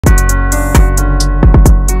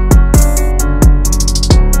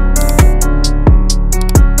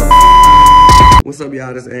What's up,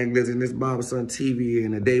 y'all? This is Glizzy and this Barberson TV,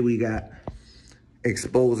 and today we got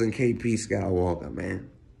exposing KP Skywalka, man.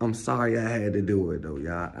 I'm sorry I had to do it, though,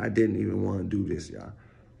 y'all. I didn't even want to do this, y'all.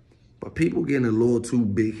 But people getting a little too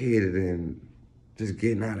big-headed and just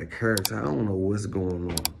getting out of character. I don't know what's going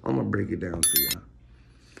on. I'm going to break it down to y'all.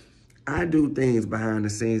 I do things behind the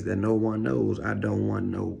scenes that no one knows. I don't want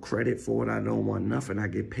no credit for it. I don't want nothing. I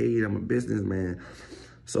get paid. I'm a businessman.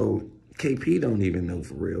 So KP don't even know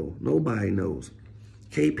for real. Nobody knows.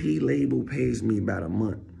 KP label pays me about a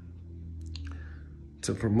month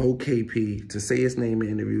to promote KP, to say his name in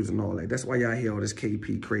interviews and all that. That's why y'all hear all this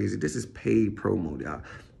KP crazy. This is paid promo, y'all.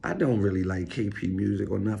 I don't really like KP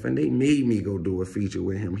music or nothing. They made me go do a feature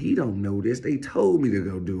with him. He don't know this. They told me to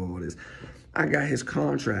go do all this. I got his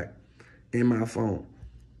contract in my phone.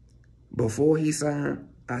 Before he signed,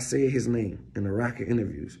 I said his name in the Rocket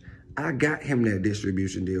interviews. I got him that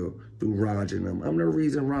distribution deal through Roger and them. I'm the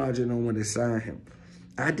reason Roger don't want to sign him.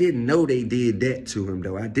 I didn't know they did that to him,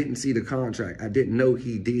 though. I didn't see the contract. I didn't know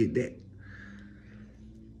he did that.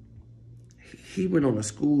 He went on a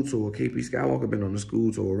school tour. KP Skywalka been on a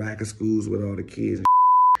school tour, rack of schools with all the kids and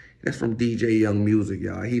That's from DJ Young Music,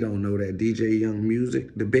 y'all. He don't know that. DJ Young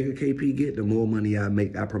Music, the bigger KP get, the more money I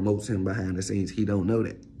make. I promote him behind the scenes. He don't know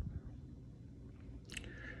that.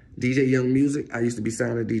 DJ Young Music, I used to be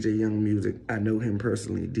signed to DJ Young Music. I know him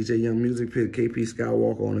personally. DJ Young Music put KP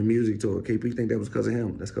Skywalka on a music tour. KP think that was because of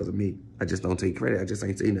him. That's because of me. I just don't take credit. I just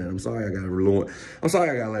ain't saying nothing. I'm sorry I got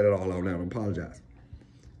to let it all out now. I apologize.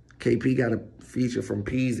 KP got a feature from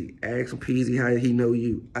Peasy. Ask Peasy how he know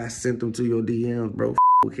you. I sent him to your DMs, bro.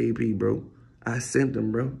 With KP, bro. I sent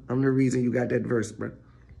him, bro. I'm the reason you got that verse, bro.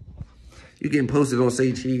 You getting posted on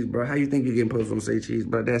Say Cheese, bro. How you think you getting posted on Say Cheese,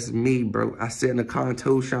 bro? That's me, bro. I sat in the car and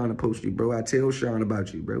told Sean to post you, bro. I tell Sean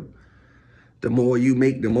about you, bro. The more you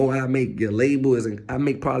make, the more I make. Your label is, I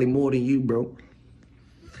make probably more than you, bro.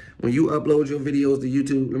 When you upload your videos to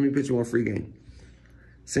YouTube, let me put you on free game.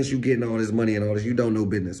 Since you getting all this money and all this, you don't know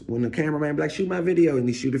business. When the cameraman be like, shoot my video, and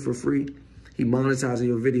he shoot it for free, he monetizing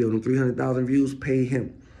your video. Them 300,000 views, pay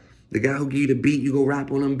him. The guy who give you the beat, you go rap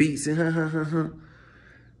on them beats and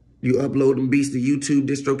You upload them beats to YouTube,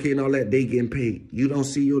 DistroKid and all that, they getting paid. You don't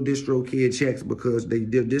see your DistroKid checks because the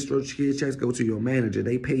DistroKid checks go to your manager.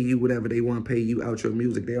 They pay you whatever they want to pay you out your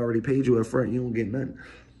music. They already paid you up front. You don't get nothing.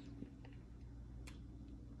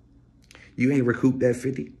 You ain't recouped that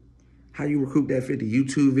 50. How you recoup that 50?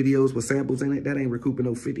 YouTube videos with samples in it? That ain't recouping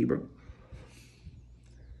no 50, bro.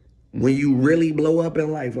 When you really blow up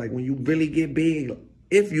in life, like when you really get big,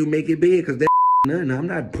 if you make it big, because that nothing, I'm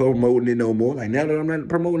not promoting it no more. Like now that I'm not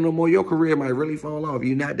promoting no more, your career might really fall off.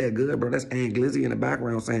 You're not that good, bro. That's Glizzy in the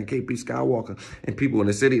background saying KP Skywalka and people in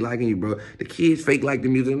the city liking you, bro. The kids fake like the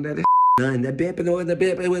music. That nothing. That bit,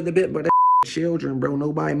 but that children, bro.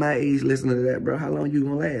 Nobody my age listening to that, bro. How long you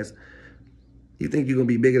gonna last? You think you're going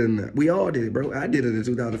to be bigger than that? We all did it, bro. I did it in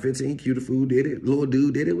 2015. Q the Food did it. Lil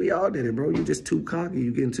Dude did it. We all did it, bro. You just too cocky.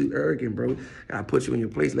 You getting too arrogant, bro. I put you in your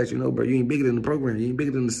place, let you know, bro. You ain't bigger than the program. You ain't bigger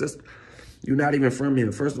than the system. You're not even from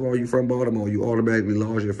here. First of all, you from Baltimore. You automatically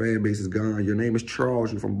lost. Your fan base is gone. Your name is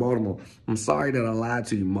Charles. You're from Baltimore. I'm sorry that I lied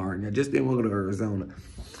to you, Martin. I just didn't want to go to Arizona.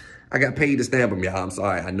 I got paid to stamp them, y'all. I'm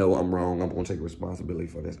sorry. I know I'm wrong. I'm going to take responsibility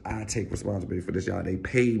for this. I take responsibility for this, y'all. They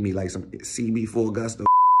paid me like some CB4 gusto.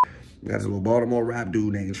 Got this little Baltimore rap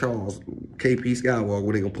dude named Charles, KP Skywalka,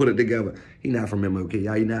 where they gonna put it together. He not from MLK,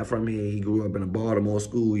 y'all. He not from here. He grew up in a Baltimore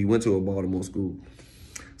school. He went to a Baltimore school.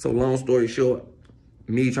 So long story short,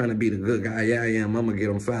 me trying to be the good guy, yeah, I am. I'm gonna get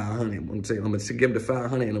him 500. I'm gonna give him the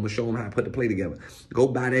 500 and I'm gonna show him how to put the play together. Go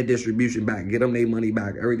buy that distribution back. Get them their money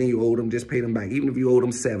back. Everything you owed them, just pay them back. Even if you owed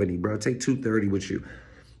them 70, bro, take 230 with you.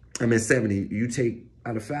 I mean 70. You take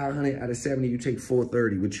out of 500, out of 70, you take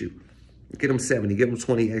 430 with you. Get them 70, give them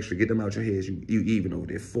 20 extra, get them out your heads. You even over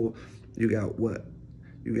there. You got what?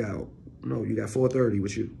 You got 430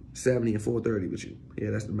 with you. 70 and 430 with you.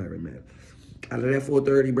 Yeah, that's the merit, man. Out of that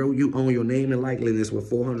 430, bro, you own your name and likeness with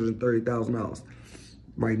 $430,000.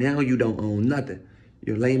 Right now, you don't own nothing.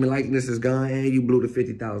 Your name and likeness is gone and you blew the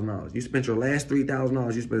 $50,000. You spent your last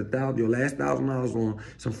 $3,000. You spent your last $1,000 on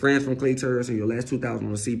some friends from Clay Terrace and your last $2,000 on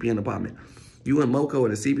a CPN apartment. You and Moco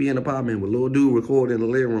in a CPN apartment with Lil Dude recording in the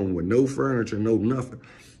living room with no furniture, no nothing.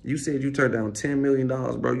 You said you turned down $10 million,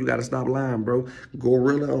 bro. You got to stop lying, bro.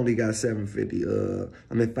 Gorilla only got 750.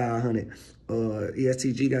 500.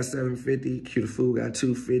 ESTG got 750. Q the Food got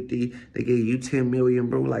 250. They gave you 10 million,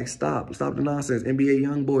 bro. Like, stop the nonsense. NBA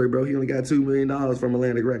Youngboy, bro. He only got $2 million from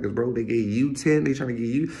Atlantic Records, bro. They gave you 10. They trying to give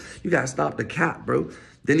you. You got to stop the cap, bro.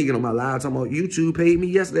 Then he get on my live talking about YouTube paid me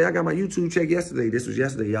yesterday. I got my YouTube check yesterday. This was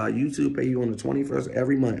yesterday, y'all. YouTube pay you on the 21st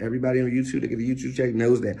every month. Everybody on YouTube that get a YouTube check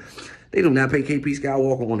knows that. They do not pay KP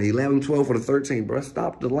Skywalka on the 11, 12, or the 13, bro.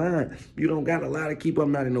 Stop the line. You don't got a lot to keep up.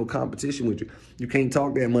 I'm not in no competition with you. You can't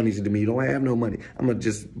talk that money to me. You don't have no money. I'm going to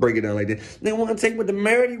just break it down like that. They want to take with the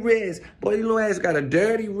dirty wrist. Boy, your little ass got a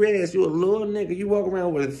dirty wrist. You a little nigga. You walk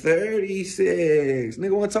around with a 36.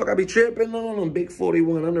 Nigga want to talk, I be tripping on them. Big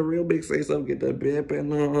 41. I'm the real big say something. Get the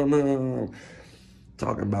bipping on them.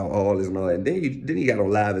 Talking about all this and all that. Then he got on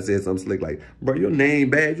live and said something slick like, bro, your name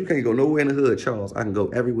bad. You can't go nowhere in the hood, Charles. I can go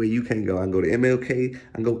everywhere you can't go. I can go to MLK.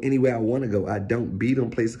 I can go anywhere I want to go. I don't beat them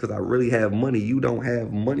places because I really have money. You don't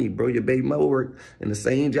have money, bro. Your baby mother work in the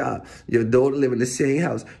same job. Your daughter live in the same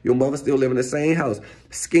house. Your mother still live in the same house.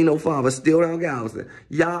 Skino father still down Galveston.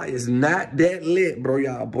 Y'all is not that lit, bro.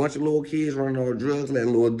 Y'all a bunch of little kids running on drugs. That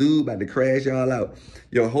little dude about to crash y'all out.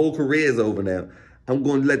 Your whole career is over now. I'm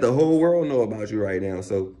going to let the whole world know about you right now.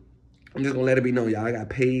 So I'm just going to let it be known, y'all. I got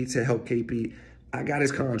paid to help KP. I got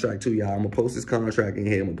his contract too, y'all. I'm going to post his contract in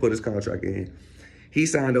here. I'm going to put his contract in here. He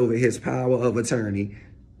signed over his power of attorney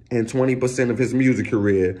and 20% of his music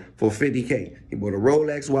career for $50K. He bought a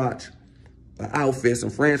Rolex watch, an outfit,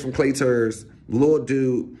 some friends from Clay Turs, little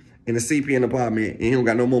dude, in a CPN apartment, and he don't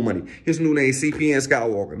got no more money. His new name, CPN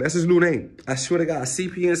Skywalka. That's his new name. I swear to God,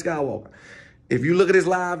 CPN Skywalka. If you look at his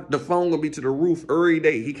live, the phone gonna be to the roof every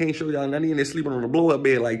day. He can't show y'all nothing. They're sleeping on a blow-up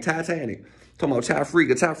bed like Titanic. Talking about Ty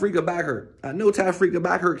Freaka. Ty Freaka back hurt. I know Ty Freaka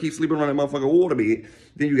back hurt keeps sleeping on that motherfucking water bed.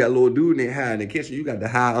 Then you got little dude in there high in the kitchen. You got the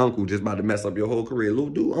high uncle just about to mess up your whole career. Little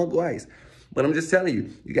dude, Uncle Ice. But I'm just telling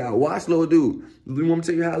you, you gotta watch little dude. You want me to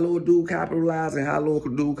tell you how little dude capitalized and how little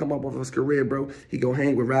dude come up off his career, bro? He go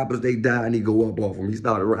hang with rappers, they die, and he go up off them. He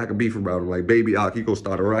started rocking beef around him. Like Baby Ock, he gonna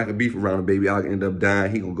start a rocking beef around him. Baby Ock end up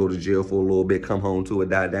dying. He gonna go to jail for a little bit, come home to it,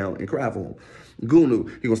 die down, and cry for him.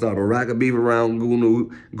 Gunu, he gonna start a rocking beef around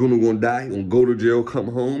Gunu. Gunu gonna die, he gonna go to jail,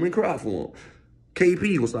 come home, and cry for him.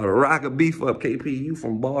 KP gonna start a rocking beef up. KP, you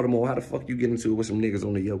from Baltimore. How the fuck you get into it with some niggas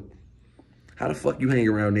on the yoke? How the fuck you hang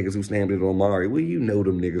around niggas who stamped it on Mari? Where you know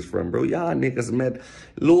them niggas from, bro? Y'all niggas met.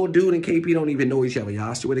 Lil Dude and KP don't even know each other.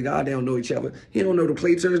 Y'all swear to God, they don't know each other. He don't know the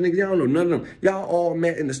Clay Turs niggas. Y'all don't know none of them. Y'all all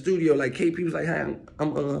met in the studio. Like KP was like, hey,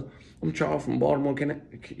 I'm Charles from Baltimore.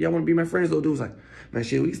 Y'all want to be my friends? Lil Dude was like, man,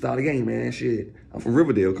 shit, we can start a game, man. Shit, I'm from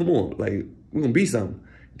Riverdale. Come on, like we gonna be something.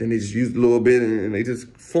 Then they just used a little bit and they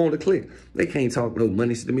just formed a clique. They can't talk no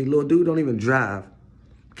money shit to me. Lil Dude don't even drive.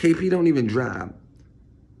 KP don't even drive.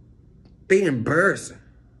 They embarrassing.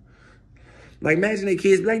 Like, imagine they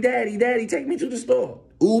kids be like, Daddy, take me to the store.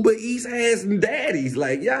 Uber Eats ass and daddies.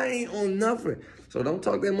 Like, y'all ain't on nothing. So don't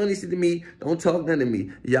talk that money shit to me. Don't talk none to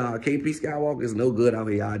me. Y'all, KP Skywalka is no good out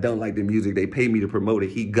here. Y'all don't like the music. They pay me to promote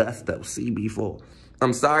it. He gusto, CB4.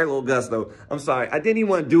 I'm sorry, little Gusto. I'm sorry. I didn't even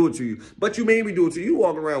want to do it to you, but you made me do it to you. You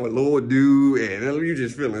walk around with Lord Dude, and you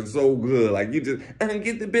just feeling so good. Like, you just,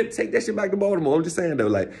 get the bit, take that shit back to Baltimore. I'm just saying, though,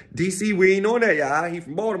 like, DC, we ain't on that, y'all. He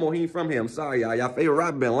from Baltimore. He ain't from here. I'm sorry, y'all. Y'all favorite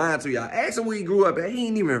rapper been lying to y'all. Ask him where he grew up at. He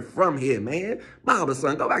ain't even from here, man.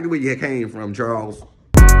 Barberson, go back to where you came from, Charles.